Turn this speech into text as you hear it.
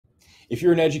If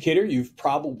you're an educator, you've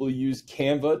probably used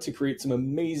Canva to create some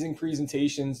amazing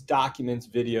presentations, documents,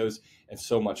 videos, and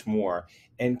so much more.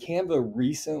 And Canva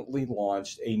recently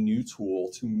launched a new tool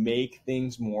to make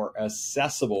things more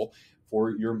accessible for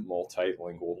your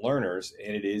multilingual learners,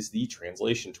 and it is the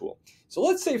translation tool. So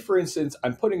let's say, for instance,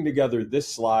 I'm putting together this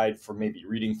slide for maybe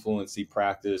reading fluency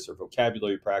practice or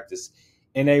vocabulary practice,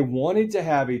 and I wanted to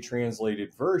have a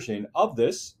translated version of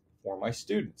this for my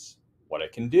students. What I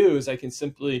can do is I can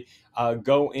simply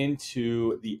go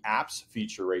into the apps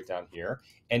feature right down here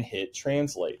and hit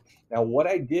translate. Now, what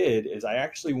I did is I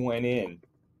actually went in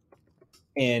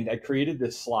and I created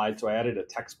this slide. So I added a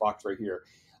text box right here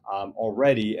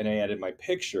already, and I added my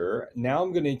picture. Now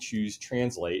I'm going to choose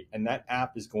translate, and that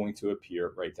app is going to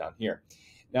appear right down here.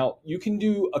 Now, you can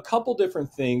do a couple different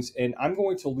things, and I'm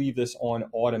going to leave this on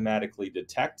automatically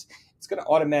detect. It's going to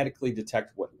automatically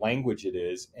detect what language it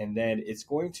is, and then it's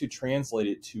going to translate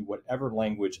it to whatever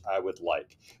language I would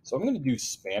like. So I'm going to do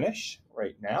Spanish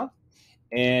right now.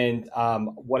 And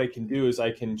what I can do is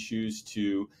I can choose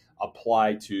to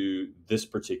apply to this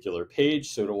particular page.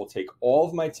 So it will take all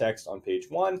of my text on page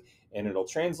 1 and it'll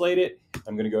translate it.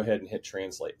 I'm going to go ahead and hit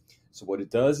translate. So what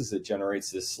it does is it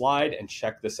generates this slide, and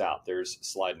check this out. There's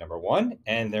slide number 1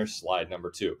 and there's slide number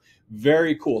 2.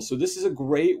 Very cool. So this is a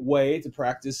great way to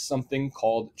practice something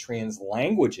called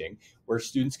translanguaging, where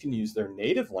students can use their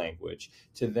native language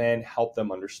to then help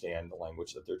them understand the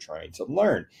language that they're trying to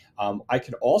learn. I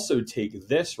could also take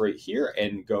this right here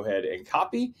and go ahead and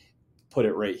copy, put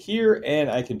it right here,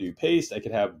 and I can do paste. I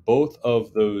could have both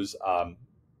of those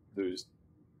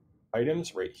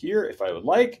items right here if I would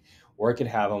like, or I could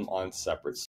have them on separate